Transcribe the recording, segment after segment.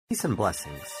Peace and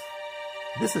blessings.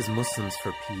 This is Muslims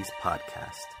for Peace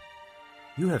podcast.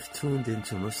 You have tuned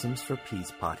into Muslims for Peace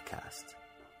podcast.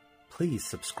 Please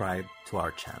subscribe to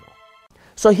our channel.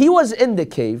 So he was in the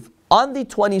cave on the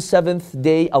 27th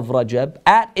day of Rajab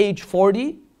at age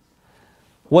 40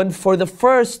 when for the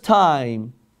first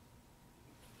time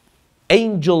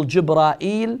Angel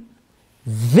Jibreel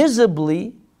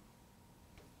visibly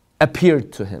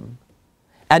appeared to him.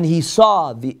 And he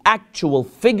saw the actual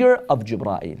figure of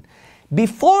Jibreel.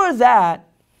 Before that,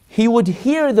 he would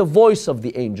hear the voice of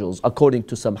the angels, according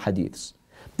to some hadiths.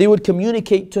 They would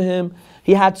communicate to him.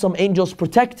 He had some angels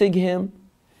protecting him,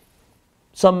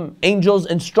 some angels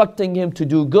instructing him to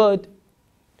do good.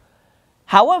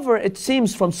 However, it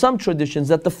seems from some traditions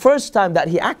that the first time that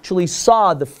he actually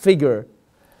saw the figure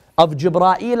of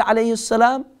Jibreel alayhi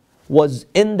salam was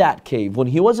in that cave. When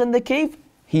he was in the cave,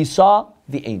 he saw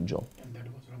the angel.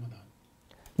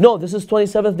 No, this is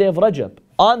 27th day of Rajab.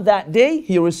 On that day,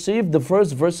 he received the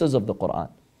first verses of the Quran.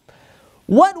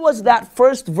 What was that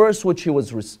first verse which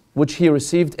he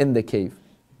received in the cave?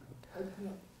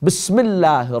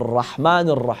 Bismillahir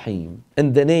Rahmanir Rahim.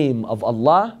 In the name of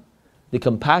Allah, the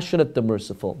Compassionate, the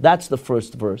Merciful. That's the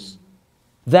first verse.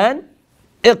 Then,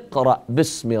 Iqra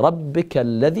bismi rabbika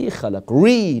alladhi khalaq.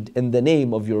 Read in the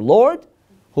name of your Lord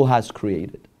who has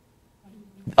created.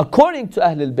 According to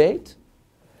Ahlul Bayt,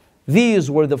 these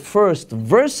were the first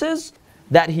verses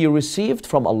that he received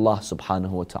from Allah subhanahu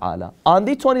wa ta'ala on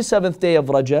the 27th day of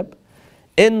Rajab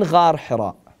in Ghar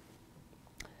Hira.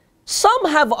 Some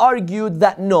have argued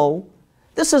that no,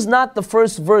 this is not the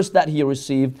first verse that he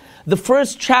received. The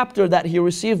first chapter that he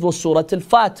received was Surah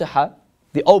Al-Fatiha,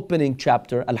 the opening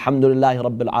chapter, Alhamdulillahi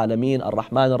Rabbil Alameen,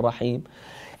 Ar-Rahman Ar-Rahim.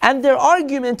 And their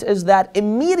argument is that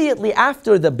immediately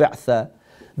after the Ba'tha,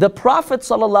 the Prophet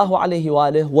sallallahu alaihi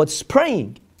wasallam was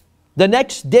praying. The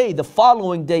next day, the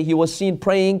following day, he was seen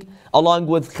praying along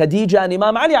with Khadija and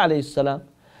Imam Ali alayhi salam.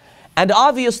 And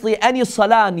obviously, any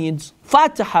salah needs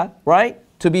Fatiha, right,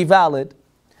 to be valid.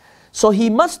 So he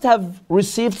must have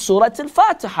received Surah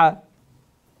Al-Fatiha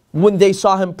when they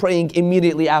saw him praying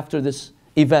immediately after this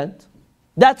event.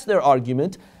 That's their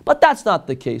argument, but that's not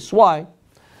the case. Why?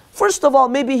 First of all,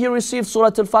 maybe he received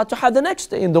Surah Al-Fatiha the next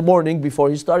day in the morning before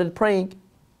he started praying.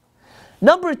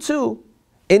 Number two,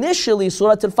 initially,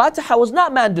 Surah Al-Fatiha was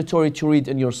not mandatory to read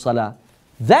in your salah.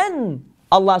 Then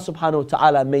Allah subhanahu wa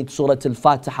ta'ala made Surah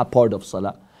Al-Fatiha part of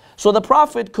salah. So the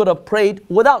Prophet could have prayed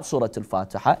without Surah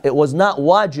Al-Fatiha. It was not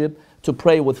wajib to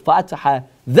pray with Fatiha.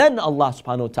 Then Allah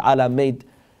subhanahu wa ta'ala made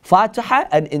Fatiha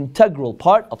an integral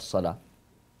part of salah.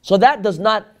 So that does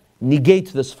not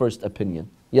negate this first opinion.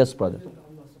 Yes, brother.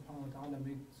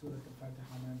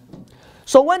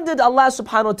 So when did Allah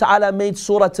subhanahu wa ta'ala made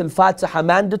Surah Al-Fatiha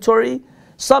mandatory?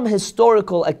 Some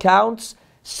historical accounts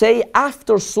say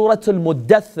after Surah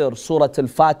Al-Muddathir, Surah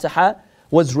Al-Fatiha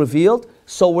was revealed.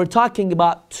 So we're talking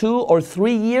about 2 or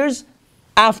 3 years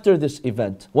after this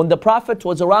event, when the Prophet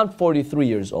was around 43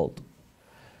 years old.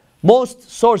 Most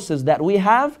sources that we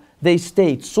have, they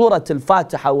state Surah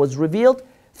Al-Fatiha was revealed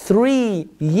 3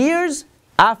 years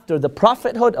after the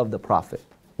prophethood of the Prophet,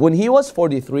 when he was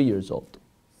 43 years old.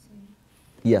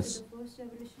 Yes. The first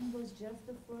revelation was just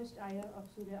the first ayah of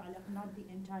Surah Alaq, not the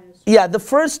entire surah. Yeah, the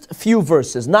first few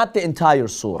verses, not the entire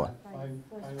surah.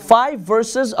 5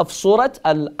 verses of Surah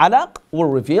Al-Alaq were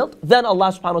revealed. Then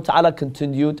Allah subhanahu wa ta'ala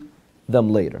continued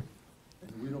them later.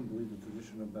 We don't believe the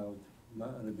tradition about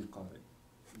Ma'ana biqari.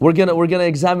 We're gonna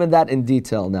examine that in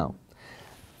detail now.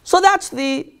 So that's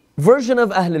the version of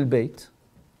Ahlul Bayt.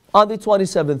 On the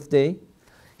 27th day,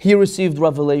 he received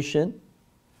revelation,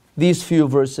 these few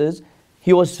verses.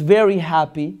 He was very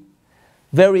happy,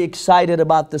 very excited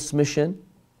about this mission.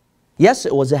 Yes,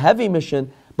 it was a heavy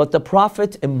mission, but the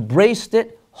Prophet embraced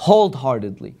it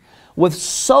wholeheartedly. With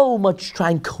so much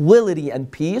tranquility and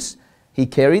peace, he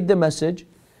carried the message.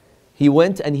 He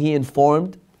went and he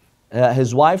informed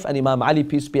his wife and Imam Ali,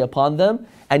 peace be upon them,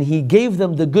 and he gave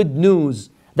them the good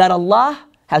news that Allah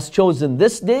has chosen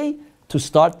this day to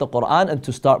start the Quran and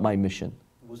to start my mission.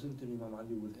 Wasn't Imam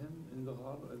Ali with him in the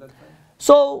ghar at that time?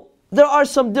 So there are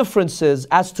some differences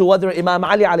as to whether Imam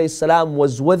Ali alayhi salam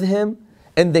was with him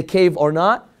in the cave or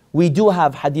not. We do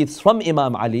have hadiths from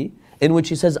Imam Ali in which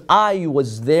he says, I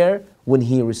was there when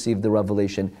he received the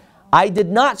revelation. I did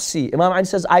not see, Imam Ali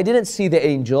says, I didn't see the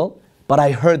angel, but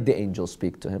I heard the angel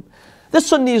speak to him. The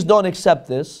Sunnis don't accept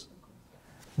this.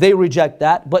 They reject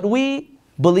that. But we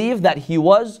believe that he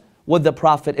was with the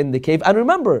Prophet in the cave. And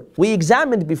remember, we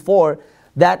examined before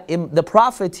that the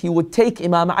Prophet, he would take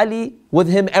Imam Ali with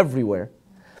him everywhere.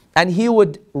 And he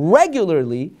would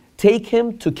regularly take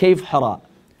him to Cave Hira.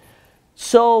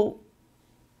 So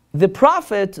the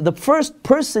Prophet, the first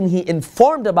person he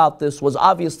informed about this was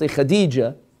obviously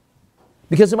Khadija,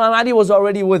 because Imam Ali was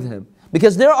already with him.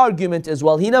 Because their argument is,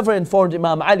 well, he never informed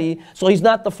Imam Ali, so he's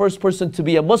not the first person to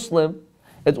be a Muslim.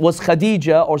 It was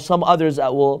Khadija or some others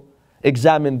that will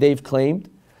examine, they've claimed.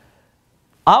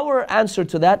 Our answer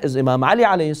to that is Imam Ali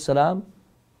alayhi salam,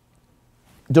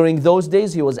 during those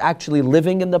days, he was actually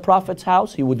living in the Prophet's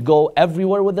house. He would go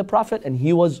everywhere with the Prophet, and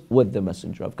he was with the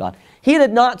Messenger of God. He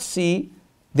did not see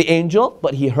the angel,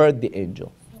 but he heard the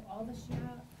angel. So all the Shia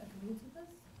agree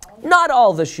to this? Not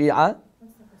all the Shia.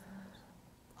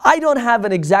 I don't have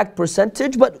an exact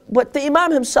percentage, but the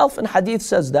Imam himself in Hadith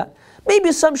says that.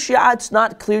 Maybe some Shia, it's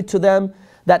not clear to them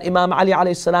that Imam Ali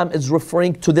alayhi salam is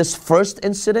referring to this first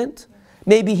incident.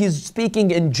 Maybe he's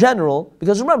speaking in general,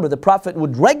 because remember, the Prophet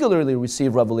would regularly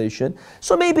receive revelation.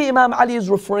 So maybe Imam Ali is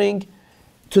referring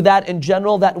to that in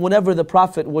general, that whenever the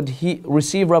Prophet would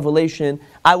receive revelation,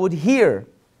 I would hear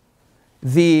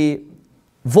the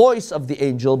voice of the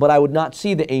angel, but I would not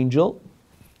see the angel.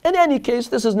 In any case,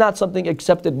 this is not something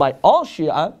accepted by all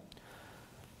Shia.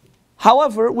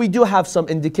 However, we do have some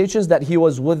indications that he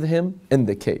was with him in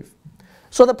the cave.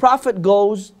 So the Prophet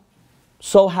goes,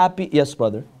 so happy. Yes,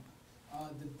 brother?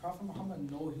 Did Prophet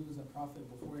Muhammad know he was a prophet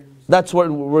before he received? That's what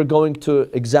we're going to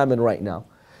examine right now.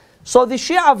 So the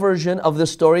Shia version of the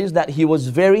story is that he was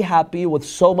very happy with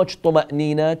so much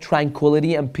tuma'nina,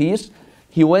 tranquility and peace.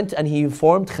 He went and he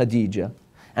informed Khadija.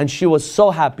 And she was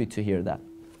so happy to hear that.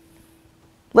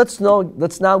 Let's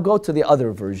now go to the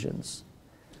other versions.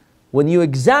 When you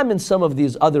examine some of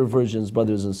these other versions,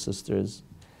 brothers and sisters,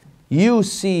 you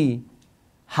see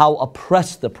how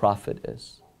oppressed the Prophet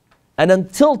is. And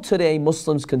until today,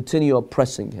 Muslims continue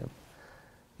oppressing him.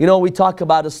 You know, we talk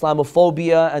about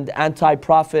Islamophobia and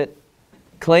anti-Prophet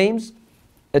claims.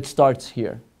 It starts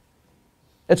here.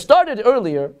 It started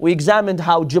earlier. We examined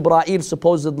how Jibra'il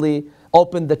supposedly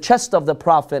opened the chest of the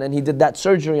Prophet and he did that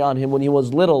surgery on him when he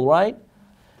was little, right?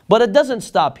 But it doesn't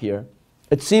stop here.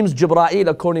 It seems Jibra'il,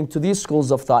 according to these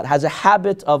schools of thought, has a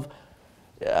habit of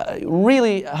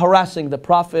really harassing the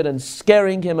Prophet and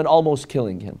scaring him and almost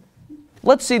killing him.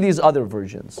 Let's see these other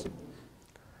versions.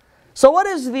 So what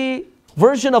is the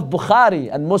version of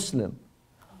Bukhari and Muslim?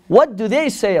 What do they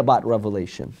say about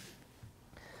revelation?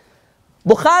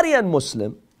 Bukhari and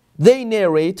Muslim, they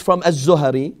narrate from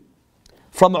Az-Zuhri,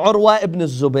 from Urwa ibn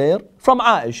Zubair, from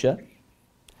Aisha.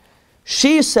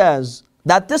 She says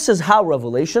that this is how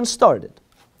revelation started.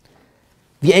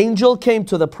 The angel came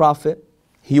to the Prophet.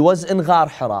 He was in Ghar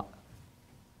Hira.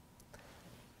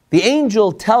 The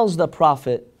angel tells the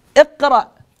Prophet, Iqra,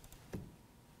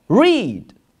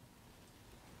 read.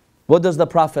 What does the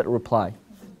Prophet reply?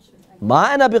 Ma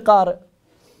ana biqari.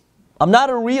 I'm not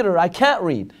a reader, I can't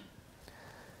read.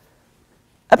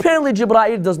 Apparently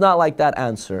Jibra'il does not like that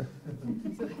answer.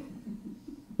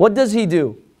 What does he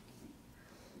do?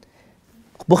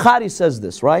 Bukhari says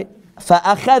this, right?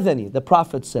 فَأَخَذَنِي, the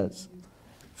Prophet says,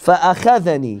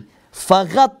 فَأَخَذَنِي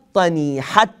فَغَطَّنِي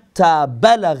حَتَّى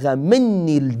بَلَغَ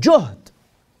مِنِّي الْجُهْدِ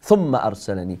ثُمَّ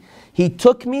أَرْسَلَنِي. He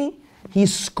took me, he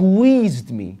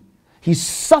squeezed me, he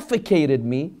suffocated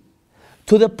me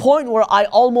to the point where I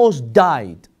almost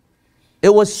died.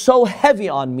 It was so heavy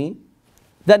on me,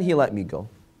 then he let me go.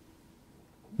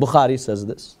 Bukhari says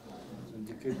this. It's an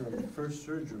indicator of the first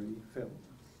surgery failed.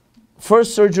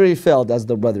 First surgery failed, as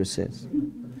the brother says.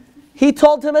 He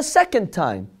told him a second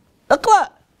time, Iqra,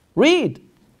 read.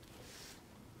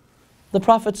 The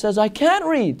Prophet says, I can't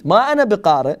read. Ma ana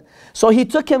biqari. So he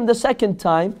took him the second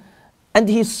time and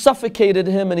he suffocated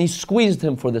him and he squeezed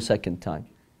him for the second time.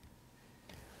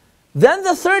 Then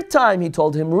the third time he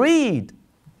told him, read.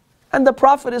 And the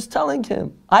Prophet is telling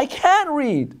him, I can't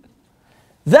read.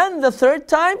 Then the third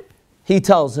time, he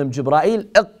tells him, Jibra'il,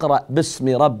 Iqra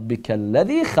bismi rabbika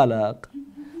alladhi khalaq.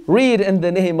 Read in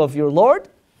the name of your Lord,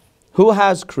 who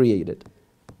has created.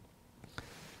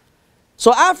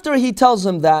 So after he tells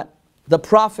him that, the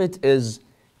Prophet is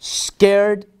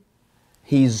scared,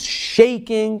 he's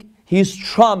shaking, he's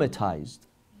traumatized.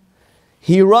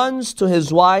 He runs to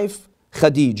his wife,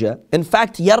 Khadija. In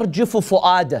fact,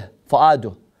 yarjifu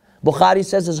fu'aduh. Bukhari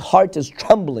says his heart is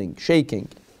trembling, shaking.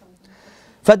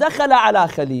 فَدَخَلَ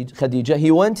عَلَى Khadija.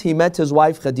 He went, he met his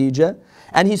wife Khadija,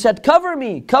 and he said, cover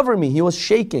me, cover me. He was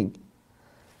shaking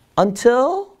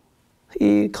until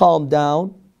he calmed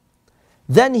down.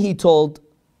 Then he told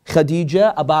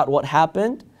Khadija about what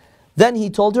happened. Then he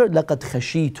told her, لَقَدْ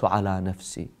خَشِيتُ عَلَى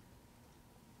نَفْسِي.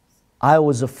 I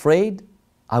was afraid,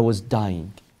 I was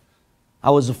dying.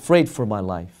 I was afraid for my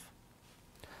life.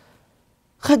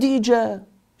 Khadija,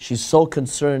 she's so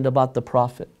concerned about the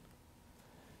Prophet.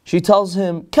 She tells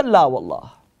him, Kalla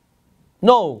wallah.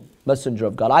 No, Messenger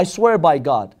of God, I swear by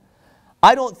God,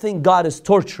 I don't think God is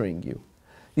torturing you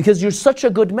because you're such a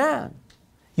good man.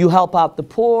 You help out the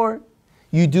poor,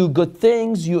 you do good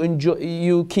things,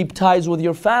 you keep ties with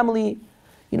your family.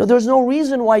 You know, there's no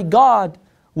reason why God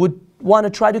would want to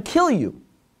try to kill you.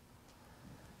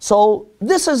 So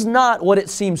this is not what it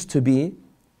seems to be.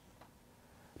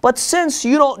 But since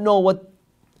you don't know what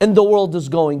in the world is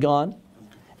going on,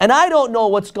 and I don't know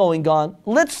what's going on,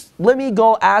 let me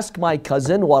go ask my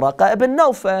cousin Waraqa ibn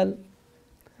Nawfal.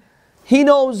 He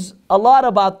knows a lot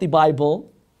about the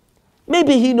Bible.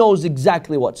 Maybe he knows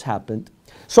exactly what's happened.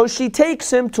 So she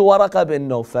takes him to Waraqa ibn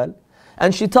Nawfal,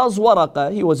 and she tells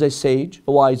Waraqa, he was a sage,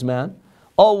 a wise man,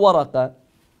 "Oh Waraqa,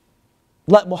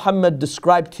 let Muhammad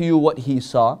describe to you what he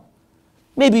saw.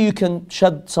 Maybe you can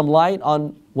shed some light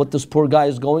on what this poor guy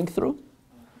is going through."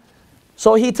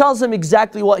 So he tells him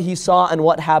exactly what he saw and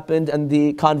what happened and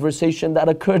the conversation that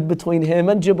occurred between him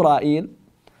and Jibreel.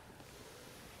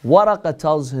 Waraqa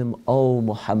tells him, "Oh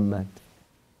Muhammad,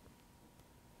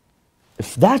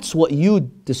 if that's what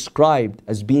you described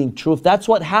as being true, if that's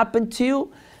what happened to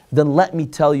you, then let me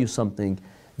tell you something.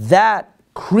 That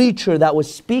creature that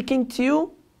was speaking to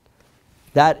you,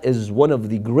 that is one of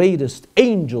the greatest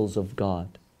angels of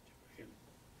God.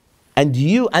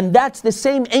 And that's the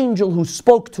same angel who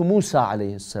spoke to Musa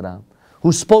alayhi salam,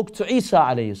 who spoke to Isa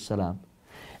alayhi salam.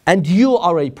 And you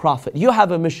are a prophet. You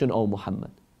have a mission, O Muhammad.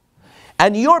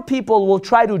 And your people will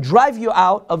try to drive you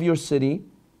out of your city,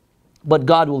 but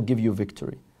God will give you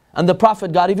victory." And the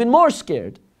prophet got even more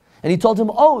scared. And he told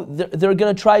him, "Oh, they're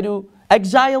going to try to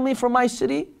exile me from my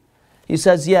city?" He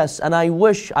says, "Yes, and I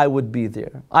wish I would be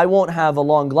there. I won't have a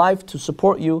long life to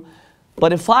support you,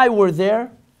 but if I were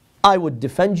there, I would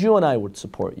defend you and I would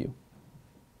support you.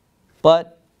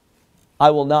 But I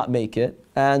will not make it."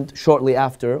 And shortly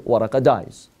after, Waraqa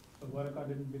dies. So Waraqa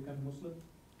didn't become Muslim?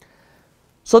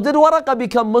 So did Waraqa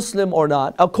become Muslim or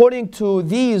not? According to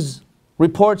these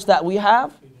reports that we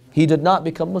have, he did not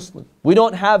become Muslim. We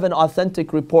don't have an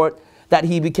authentic report that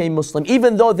he became Muslim,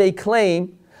 even though they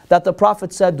claim that the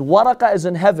Prophet said, "Waraqa is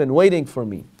in heaven waiting for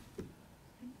me."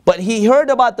 But he heard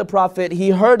about the Prophet, he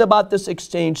heard about this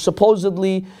exchange.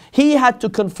 Supposedly, he had to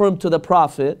confirm to the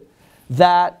Prophet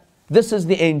that this is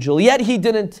the angel. Yet he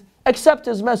didn't accept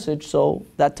his message, so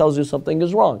that tells you something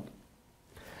is wrong.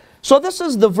 So this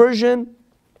is the version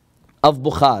of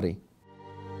Bukhari.